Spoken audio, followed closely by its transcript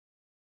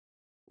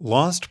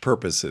Lost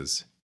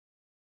Purposes.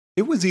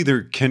 It was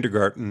either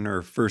kindergarten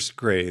or first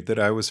grade that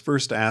I was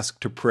first asked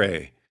to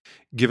pray,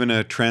 given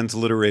a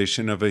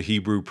transliteration of a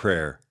Hebrew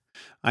prayer.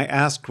 I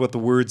asked what the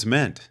words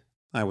meant.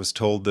 I was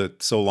told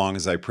that so long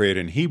as I prayed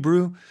in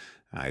Hebrew,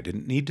 I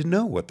didn't need to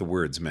know what the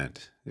words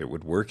meant. It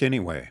would work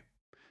anyway.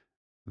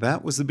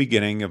 That was the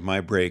beginning of my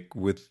break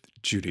with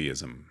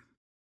Judaism.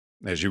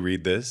 As you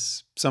read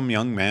this, some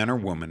young man or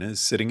woman is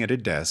sitting at a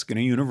desk in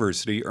a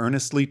university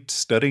earnestly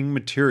studying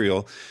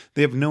material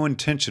they have no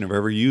intention of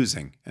ever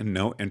using and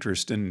no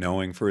interest in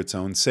knowing for its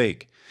own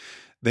sake.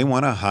 They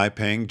want a high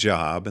paying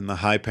job, and the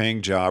high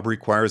paying job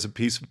requires a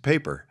piece of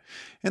paper.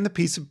 And the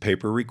piece of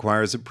paper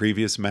requires a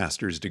previous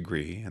master's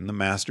degree, and the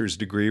master's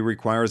degree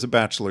requires a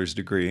bachelor's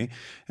degree,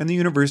 and the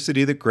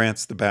university that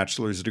grants the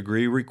bachelor's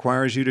degree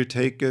requires you to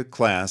take a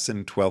class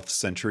in 12th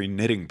century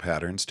knitting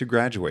patterns to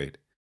graduate.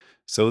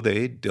 So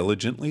they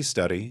diligently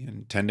study,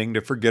 intending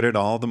to forget it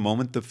all the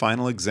moment the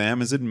final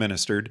exam is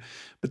administered,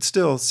 but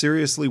still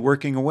seriously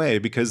working away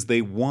because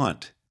they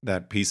want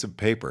that piece of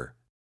paper.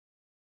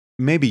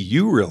 Maybe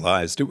you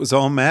realized it was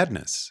all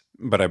madness,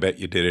 but I bet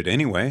you did it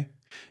anyway.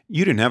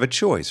 You didn't have a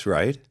choice,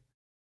 right?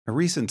 A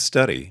recent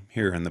study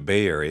here in the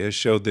Bay Area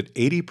showed that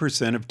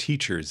 80% of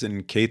teachers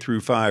in K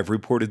through 5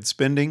 reported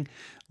spending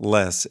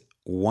less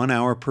 1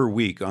 hour per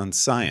week on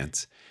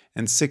science,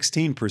 and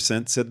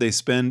 16% said they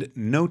spend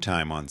no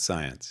time on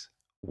science.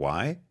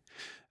 Why?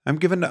 I'm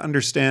given to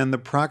understand the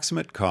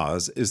proximate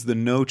cause is the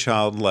No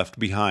Child Left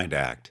Behind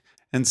Act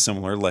and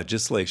similar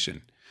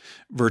legislation.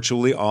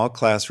 Virtually all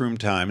classroom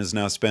time is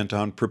now spent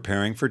on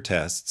preparing for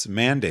tests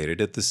mandated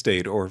at the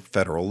state or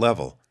federal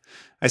level.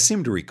 I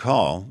seem to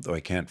recall, though I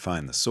can't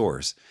find the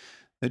source,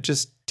 that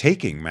just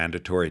taking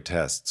mandatory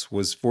tests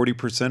was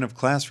 40% of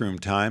classroom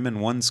time in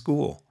one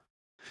school.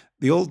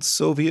 The old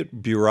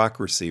Soviet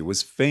bureaucracy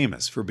was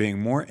famous for being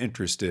more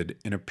interested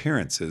in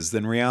appearances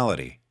than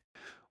reality.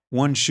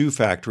 One shoe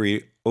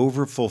factory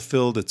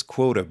overfulfilled its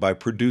quota by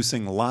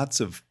producing lots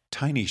of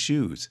tiny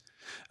shoes.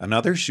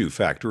 Another shoe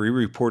factory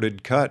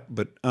reported cut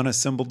but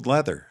unassembled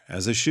leather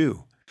as a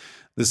shoe.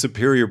 The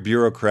superior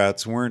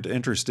bureaucrats weren't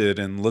interested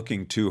in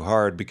looking too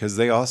hard because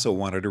they also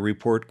wanted to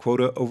report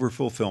quota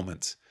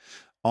overfulfillments.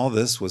 All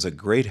this was a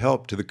great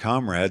help to the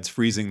comrades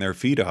freezing their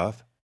feet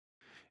off.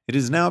 It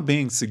is now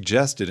being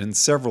suggested in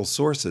several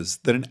sources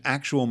that an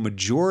actual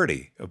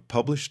majority of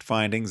published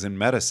findings in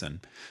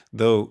medicine,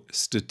 though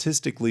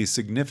statistically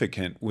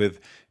significant with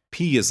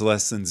p is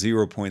less than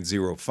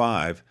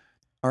 0.05,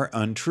 are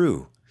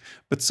untrue.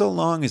 But so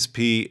long as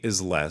p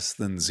is less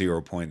than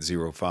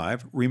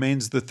 0.05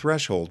 remains the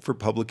threshold for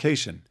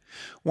publication.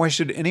 Why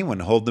should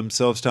anyone hold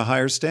themselves to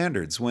higher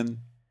standards when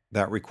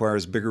that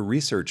requires bigger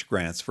research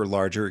grants for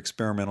larger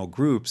experimental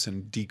groups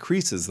and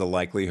decreases the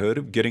likelihood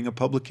of getting a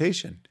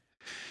publication?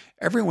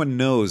 Everyone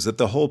knows that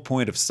the whole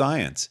point of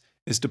science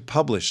is to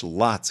publish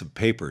lots of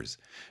papers,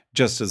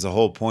 just as the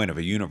whole point of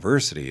a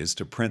university is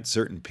to print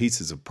certain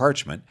pieces of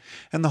parchment,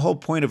 and the whole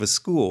point of a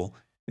school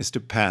is to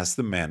pass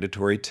the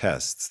mandatory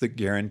tests that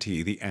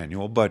guarantee the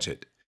annual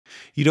budget.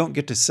 You don't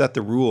get to set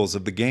the rules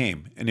of the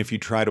game, and if you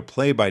try to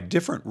play by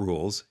different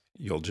rules,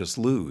 you'll just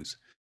lose.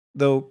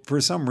 Though,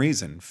 for some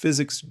reason,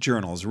 physics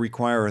journals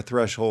require a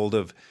threshold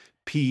of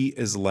p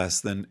is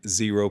less than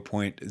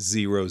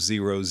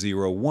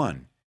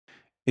 0.0001.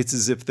 It's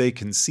as if they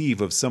conceive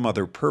of some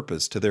other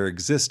purpose to their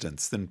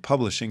existence than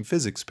publishing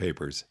physics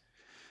papers.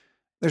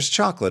 There's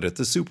chocolate at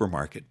the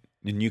supermarket,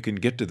 and you can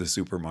get to the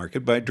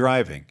supermarket by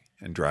driving,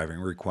 and driving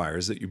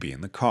requires that you be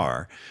in the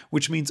car,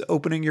 which means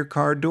opening your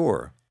car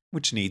door,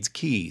 which needs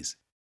keys.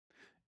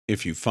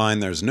 If you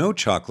find there's no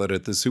chocolate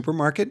at the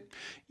supermarket,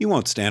 you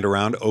won't stand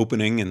around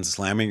opening and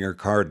slamming your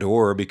car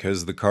door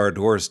because the car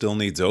door still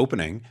needs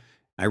opening.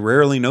 I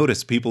rarely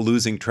notice people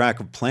losing track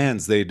of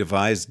plans they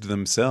devised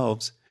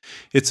themselves.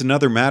 It's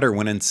another matter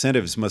when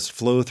incentives must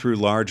flow through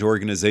large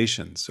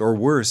organizations, or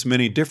worse,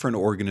 many different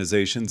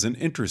organizations and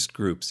interest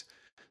groups,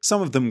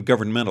 some of them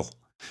governmental.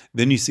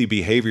 Then you see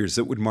behaviors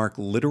that would mark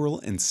literal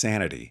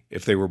insanity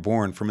if they were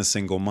born from a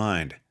single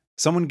mind.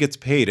 Someone gets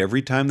paid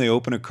every time they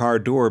open a car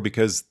door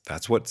because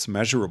that's what's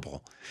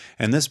measurable.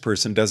 And this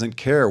person doesn't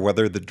care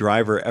whether the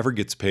driver ever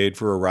gets paid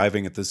for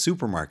arriving at the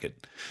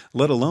supermarket,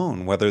 let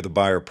alone whether the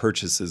buyer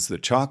purchases the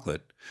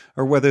chocolate,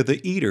 or whether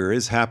the eater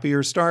is happy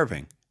or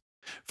starving.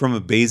 From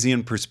a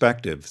Bayesian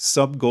perspective,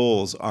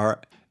 sub-goals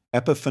are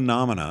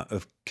epiphenomena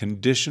of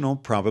conditional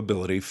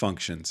probability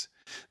functions.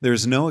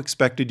 There's no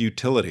expected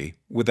utility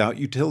without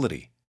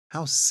utility.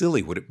 How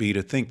silly would it be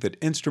to think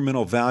that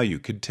instrumental value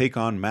could take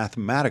on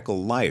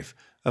mathematical life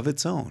of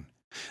its own,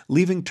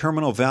 leaving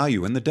terminal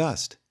value in the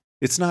dust?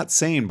 It's not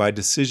sane by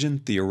decision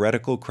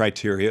theoretical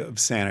criteria of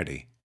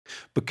sanity.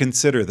 But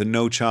consider the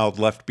No Child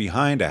Left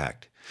Behind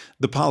Act.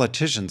 The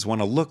politicians want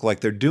to look like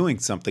they're doing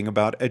something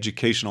about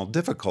educational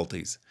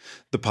difficulties.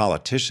 The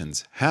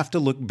politicians have to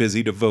look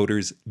busy to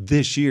voters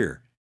this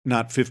year,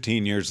 not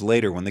 15 years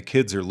later when the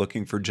kids are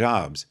looking for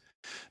jobs.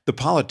 The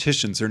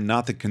politicians are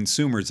not the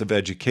consumers of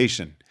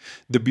education.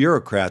 The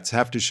bureaucrats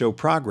have to show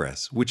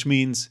progress, which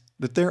means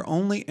that they're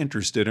only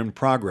interested in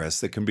progress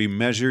that can be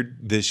measured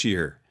this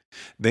year.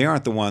 They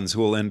aren't the ones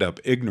who will end up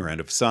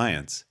ignorant of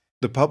science.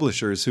 The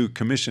publishers who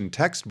commission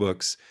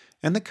textbooks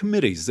and the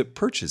committees that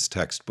purchase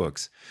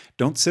textbooks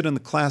don't sit in the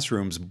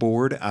classrooms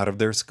bored out of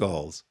their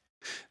skulls.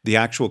 The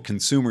actual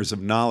consumers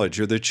of knowledge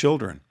are the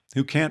children,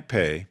 who can't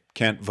pay,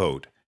 can't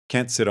vote,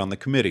 can't sit on the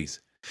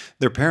committees.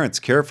 Their parents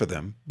care for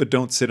them, but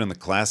don't sit in the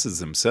classes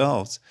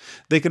themselves.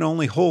 They can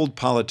only hold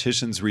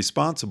politicians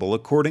responsible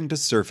according to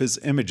surface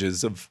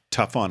images of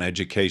tough on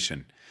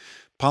education.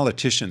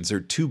 Politicians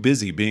are too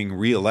busy being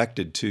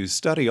reelected to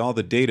study all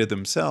the data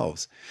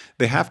themselves.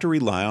 They have to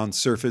rely on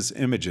surface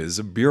images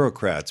of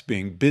bureaucrats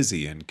being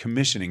busy and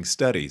commissioning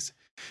studies.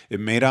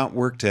 It may not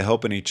work to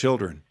help any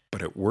children,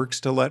 but it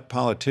works to let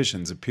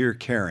politicians appear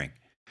caring.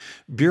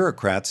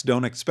 Bureaucrats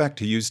don't expect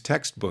to use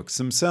textbooks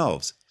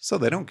themselves, so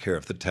they don't care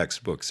if the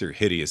textbooks are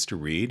hideous to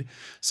read,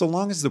 so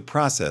long as the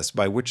process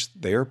by which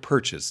they are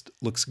purchased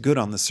looks good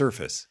on the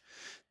surface.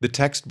 The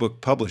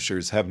textbook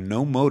publishers have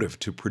no motive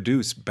to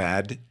produce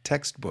bad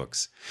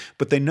textbooks,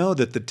 but they know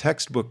that the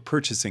textbook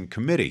purchasing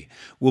committee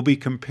will be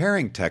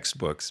comparing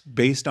textbooks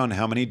based on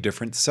how many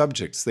different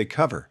subjects they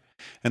cover,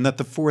 and that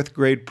the fourth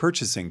grade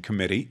purchasing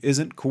committee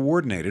isn't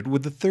coordinated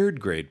with the third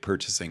grade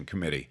purchasing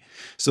committee,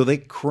 so they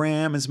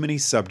cram as many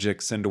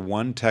subjects into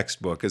one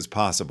textbook as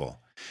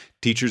possible.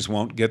 Teachers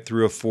won't get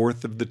through a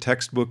fourth of the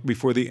textbook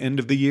before the end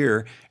of the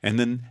year, and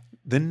then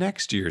the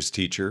next year's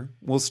teacher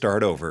will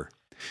start over.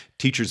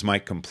 Teachers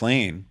might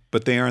complain,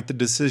 but they aren't the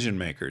decision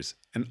makers,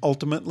 and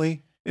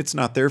ultimately, it's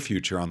not their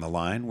future on the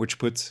line, which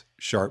puts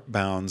sharp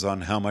bounds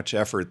on how much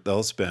effort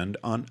they'll spend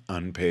on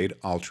unpaid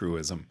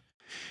altruism.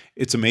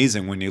 It's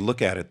amazing when you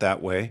look at it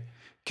that way.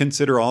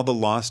 Consider all the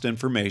lost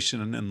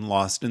information and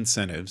lost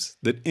incentives,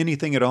 that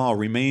anything at all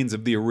remains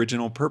of the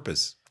original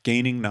purpose,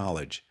 gaining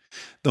knowledge.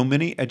 Though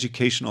many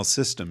educational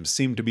systems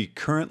seem to be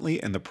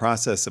currently in the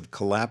process of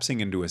collapsing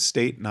into a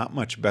state not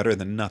much better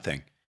than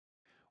nothing.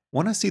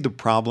 Want to see the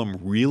problem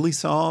really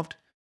solved?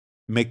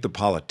 Make the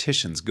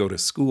politicians go to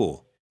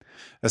school.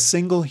 A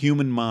single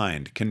human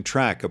mind can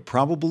track a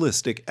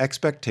probabilistic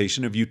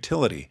expectation of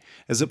utility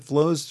as it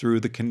flows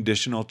through the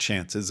conditional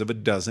chances of a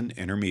dozen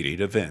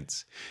intermediate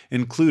events,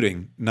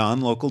 including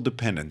non-local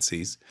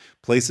dependencies,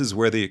 places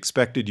where the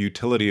expected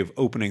utility of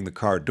opening the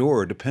car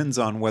door depends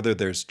on whether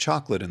there's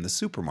chocolate in the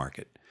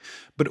supermarket.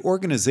 But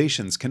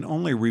organizations can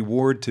only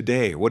reward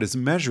today what is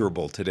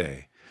measurable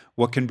today,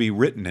 what can be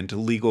written into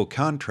legal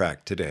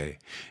contract today,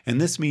 and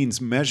this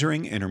means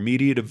measuring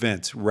intermediate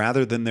events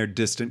rather than their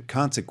distant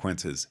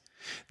consequences.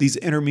 These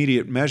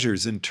intermediate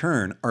measures, in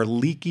turn, are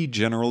leaky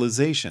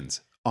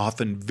generalizations,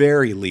 often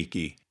very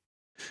leaky.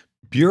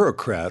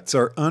 Bureaucrats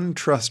are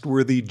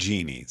untrustworthy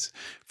genies,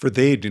 for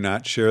they do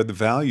not share the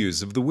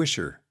values of the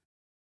wisher.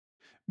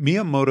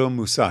 Miyamoto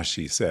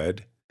Musashi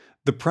said,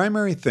 "The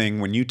primary thing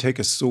when you take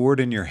a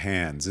sword in your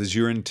hands is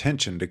your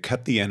intention to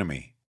cut the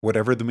enemy,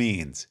 whatever the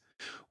means.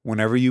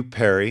 Whenever you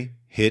parry,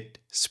 hit,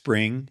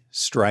 spring,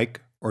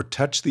 strike, or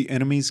touch the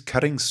enemy's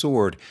cutting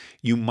sword,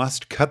 you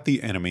must cut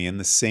the enemy in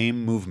the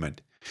same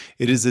movement.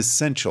 It is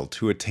essential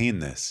to attain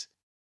this.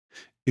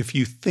 If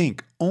you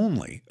think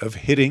only of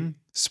hitting,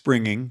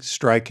 springing,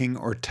 striking,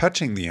 or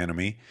touching the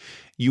enemy,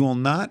 you will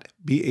not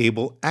be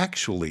able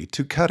actually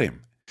to cut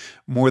him.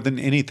 More than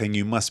anything,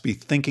 you must be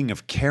thinking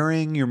of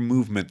carrying your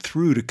movement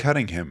through to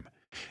cutting him.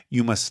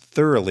 You must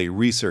thoroughly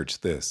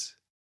research this."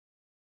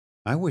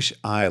 I wish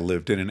I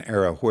lived in an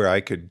era where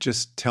I could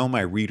just tell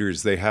my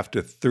readers they have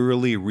to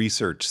thoroughly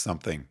research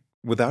something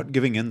without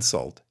giving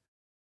insult.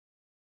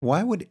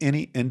 Why would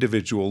any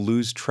individual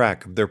lose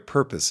track of their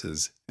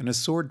purposes in a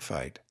sword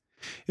fight?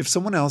 If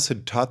someone else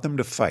had taught them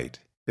to fight,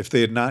 if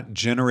they had not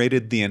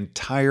generated the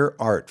entire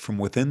art from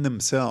within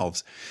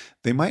themselves,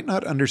 they might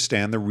not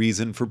understand the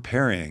reason for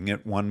parrying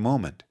at one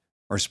moment,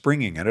 or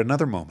springing at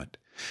another moment.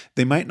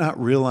 They might not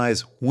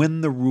realize when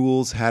the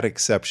rules had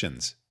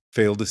exceptions,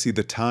 fail to see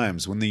the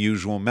times when the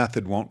usual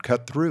method won't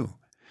cut through.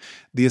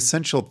 The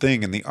essential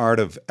thing in the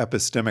art of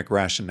epistemic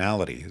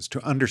rationality is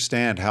to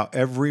understand how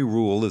every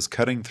rule is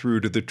cutting through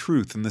to the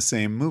truth in the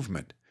same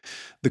movement.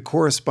 The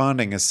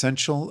corresponding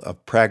essential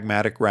of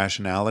pragmatic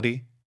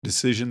rationality,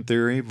 decision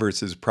theory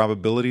versus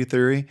probability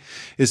theory,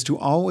 is to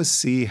always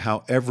see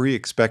how every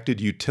expected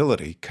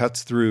utility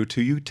cuts through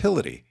to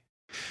utility.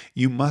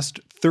 You must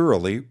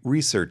thoroughly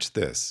research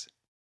this.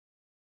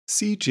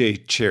 C.J.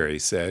 Cherry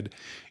said,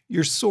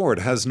 "Your sword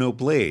has no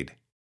blade.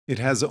 It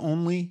has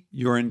only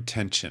your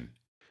intention.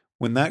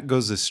 When that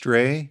goes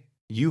astray,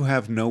 you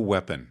have no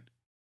weapon."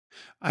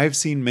 I have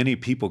seen many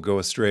people go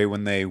astray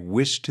when they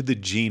wish to the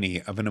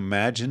genie of an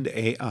imagined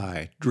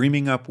AI,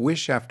 dreaming up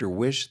wish after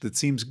wish that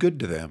seems good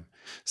to them,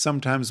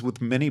 sometimes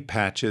with many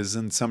patches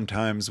and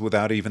sometimes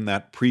without even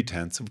that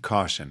pretense of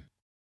caution.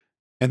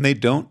 And they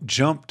don't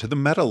jump to the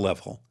meta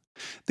level.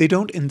 They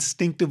don't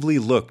instinctively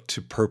look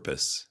to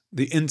purpose,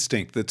 the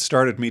instinct that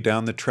started me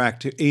down the track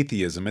to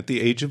atheism at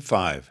the age of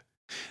 5.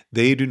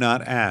 They do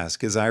not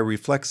ask, as I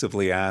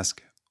reflexively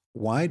ask,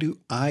 why do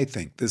I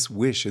think this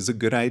wish is a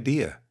good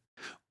idea?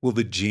 Will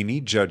the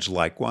genie judge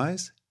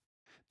likewise?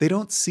 They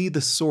don't see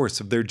the source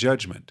of their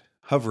judgment,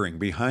 hovering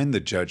behind the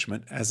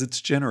judgment as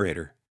its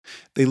generator.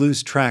 They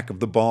lose track of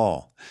the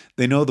ball.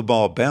 They know the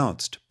ball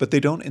bounced, but they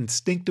don't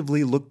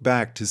instinctively look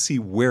back to see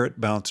where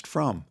it bounced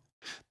from,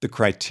 the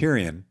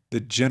criterion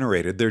that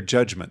generated their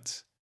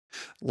judgments.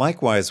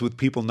 Likewise, with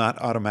people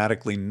not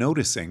automatically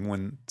noticing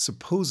when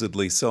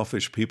supposedly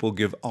selfish people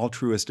give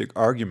altruistic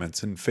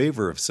arguments in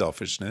favor of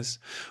selfishness,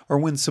 or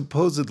when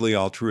supposedly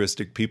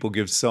altruistic people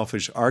give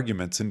selfish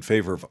arguments in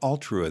favor of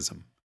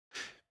altruism.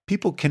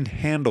 People can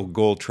handle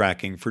goal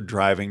tracking for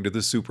driving to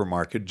the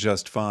supermarket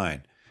just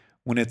fine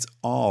when it's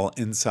all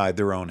inside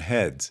their own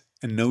heads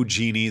and no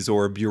genies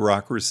or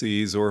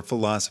bureaucracies or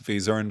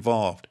philosophies are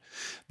involved.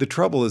 The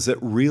trouble is that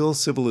real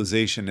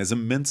civilization is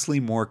immensely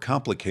more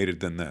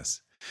complicated than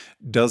this.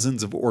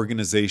 Dozens of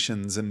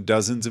organizations and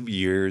dozens of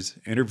years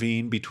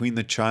intervene between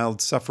the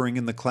child suffering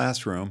in the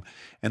classroom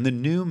and the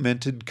new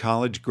minted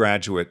college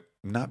graduate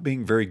not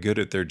being very good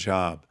at their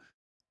job.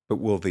 But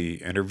will the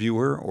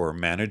interviewer or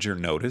manager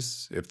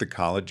notice if the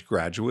college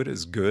graduate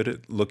is good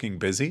at looking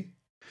busy?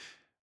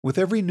 With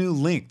every new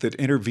link that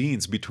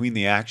intervenes between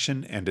the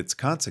action and its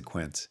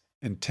consequence,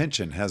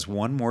 intention has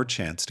one more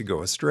chance to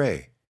go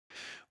astray.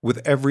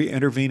 With every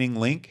intervening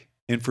link,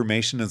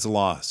 information is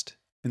lost,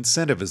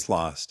 incentive is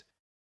lost.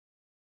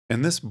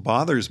 And this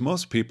bothers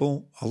most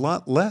people a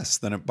lot less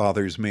than it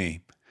bothers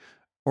me.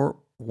 Or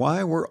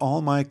why were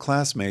all my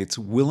classmates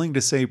willing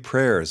to say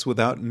prayers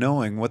without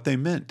knowing what they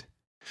meant?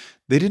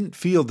 They didn't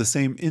feel the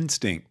same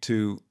instinct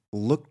to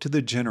look to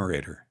the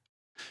generator.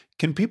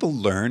 Can people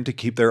learn to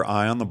keep their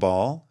eye on the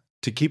ball?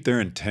 To keep their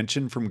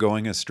intention from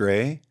going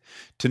astray?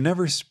 To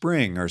never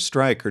spring or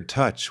strike or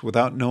touch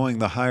without knowing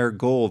the higher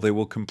goal they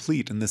will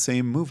complete in the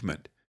same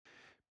movement?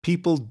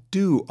 People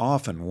do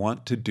often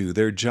want to do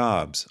their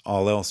jobs,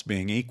 all else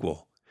being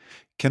equal.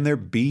 Can there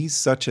be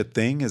such a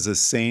thing as a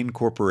sane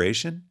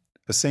corporation?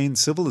 A sane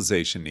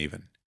civilization,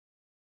 even?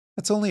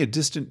 That's only a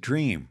distant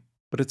dream,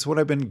 but it's what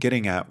I've been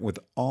getting at with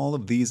all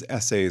of these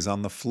essays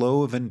on the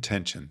flow of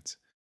intentions,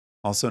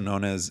 also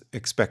known as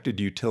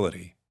expected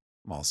utility,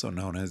 also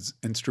known as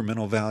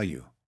instrumental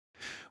value,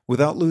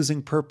 without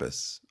losing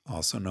purpose,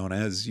 also known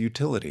as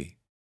utility,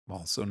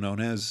 also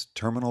known as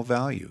terminal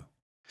value.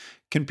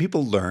 Can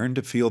people learn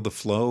to feel the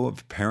flow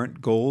of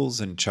parent goals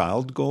and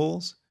child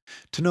goals?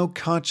 To know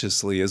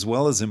consciously as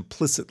well as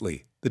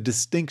implicitly the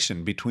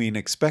distinction between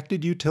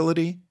expected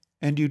utility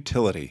and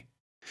utility?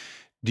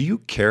 Do you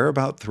care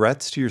about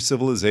threats to your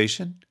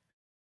civilization?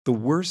 The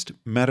worst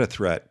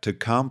meta-threat to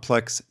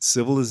complex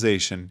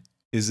civilization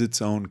is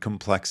its own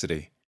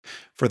complexity,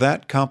 for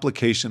that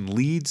complication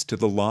leads to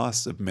the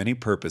loss of many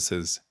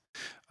purposes.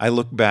 I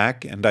look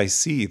back and I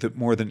see that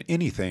more than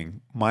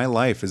anything, my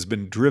life has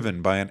been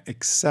driven by an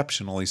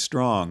exceptionally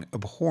strong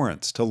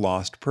abhorrence to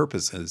lost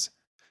purposes.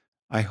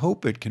 I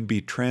hope it can be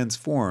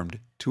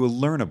transformed to a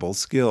learnable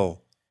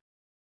skill.